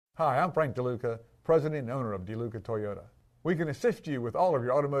Hi, I'm Frank Deluca, President and owner of Deluca Toyota. We can assist you with all of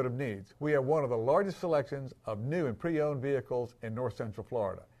your automotive needs. We have one of the largest selections of new and pre-owned vehicles in North Central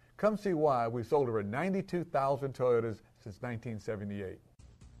Florida. Come see why we've sold over 92,000 Toyotas since 1978.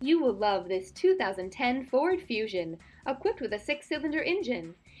 You will love this 2010 Ford Fusion, equipped with a 6-cylinder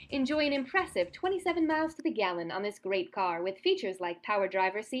engine. Enjoy an impressive 27 miles to the gallon on this great car with features like power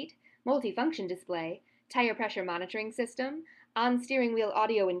driver seat, multifunction display, tire pressure monitoring system, on-steering wheel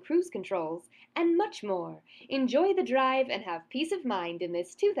audio and cruise controls, and much more. Enjoy the drive and have peace of mind in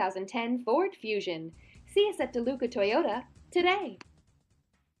this 2010 Ford Fusion. See us at Deluca Toyota today.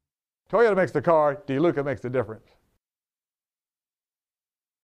 Toyota makes the car, Deluca makes the difference.